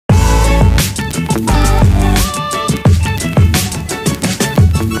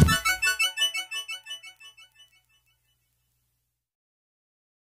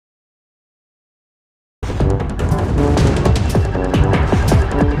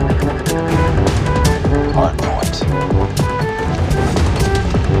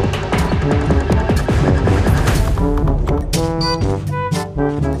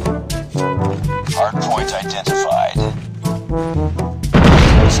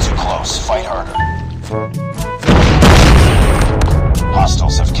close. Fight harder.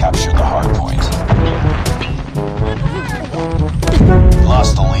 Hostiles have captured the hard point.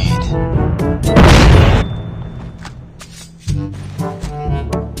 Lost the lead.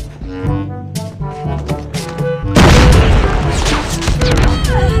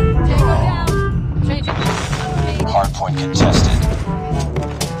 Hard point contested.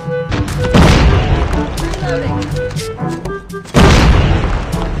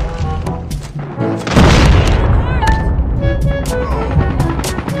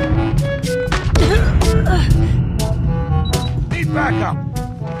 Need backup.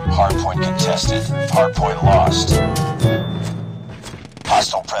 Hard point contested. Hard point lost.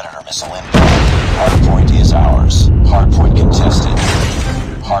 Hostile Predator missile inbound. Hard point is ours. Hard point contested.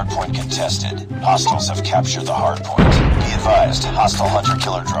 Hard point contested. Hostiles have captured the hard point. Be advised, hostile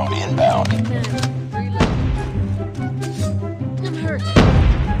hunter-killer drone inbound. I'm hurt.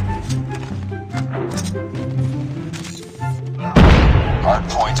 Hard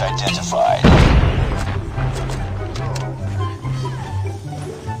point identified.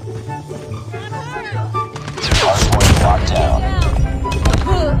 Hard point locked down.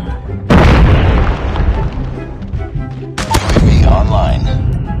 UAV online.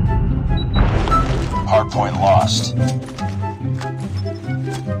 Hardpoint lost.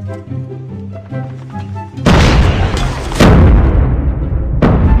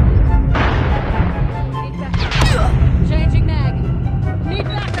 Changing mag. Need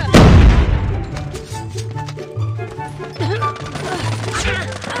backup.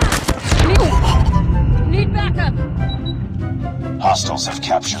 Need backup. Hostiles have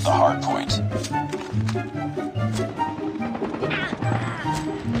captured the hardpoint.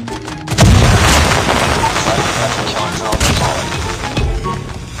 Killer drone deployed.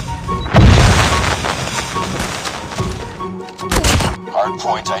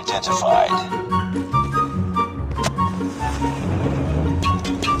 Hardpoint identified.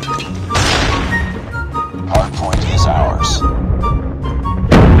 Hardpoint is ours.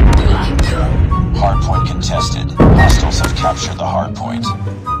 Hardpoint contested. Hostiles have captured the hardpoint.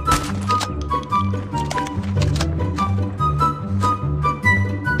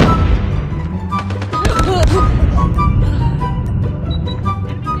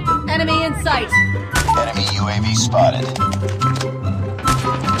 Enemy in sight. Enemy UAV spotted.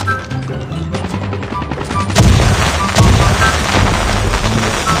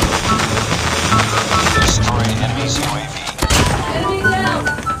 Destroyed enemy's UAV. Enemy down.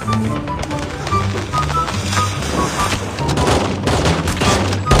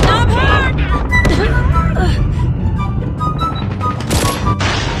 I'm hurt.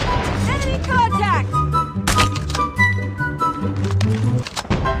 Enemy contact.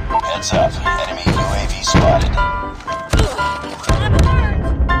 Heads up. Enemy UAV spotted. I'm hurt.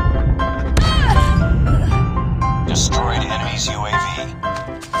 Destroyed enemy's UAV.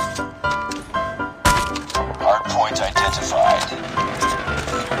 Hardpoint identified.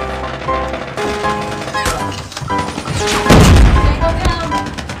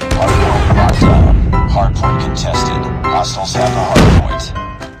 Hardpoint locked down. Hardpoint contested. Hostiles have the hardpoint.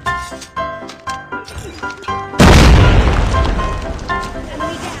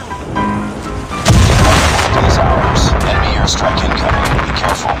 Hardpoint is ours. Enemy airstrike incoming. Be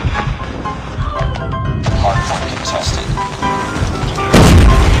careful. Hardpoint contested.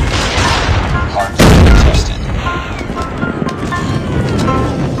 Hardpoint contested.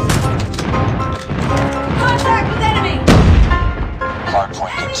 Contact with enemy.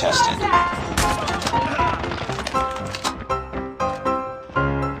 Hardpoint contested.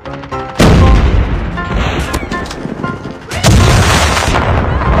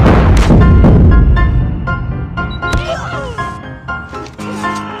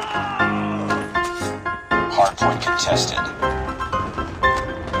 Hardpoint contested.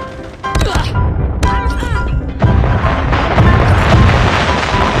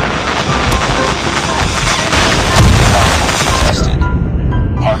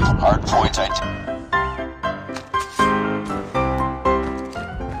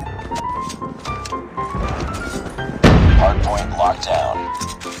 Hardpoint locked down.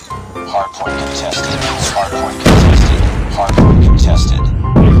 Hardpoint contested. Hardpoint contested. Hardpoint contested.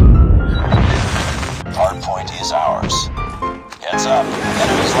 Hardpoint is ours. Heads up.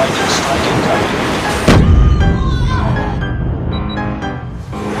 Enemy's lightning strike incoming.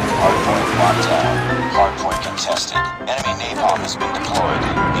 Hardpoint locked down. Hardpoint contested. Enemy napalm has been deployed.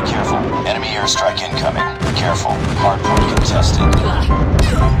 Be careful. Enemy airstrike incoming. Be careful. Hardpoint contested.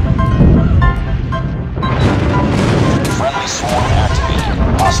 Friendly swarm activated.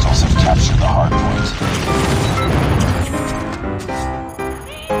 Hostiles have captured the hardpoint.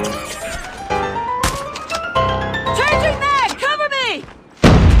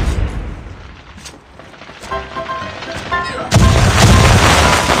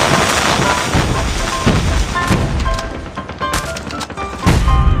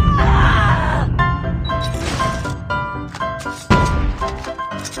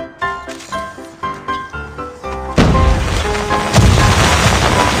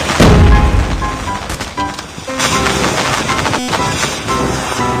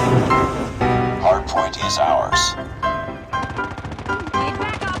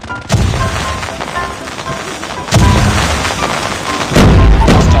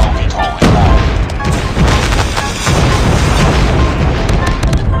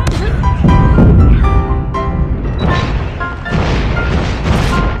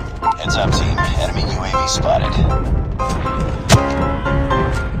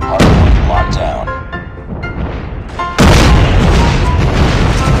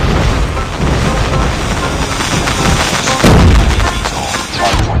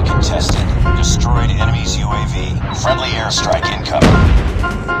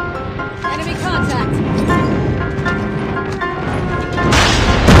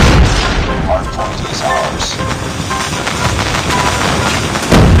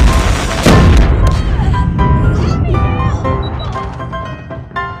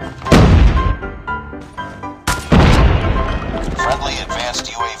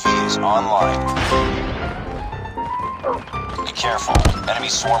 online. Be careful. Enemy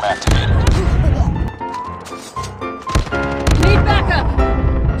swarm activated. Need backup!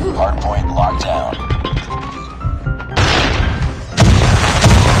 Hardpoint locked down.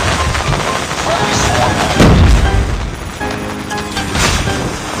 Friendly swarm activated.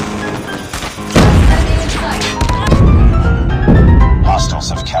 Enemy in sight! Hostiles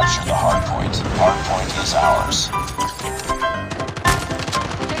have captured the hardpoint. Hardpoint is ours.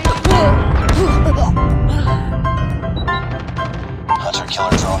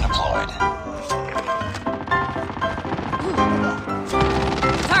 Hunter-killer drone deployed.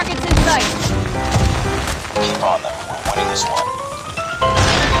 Target's in sight! Keep on them. We're winning this one.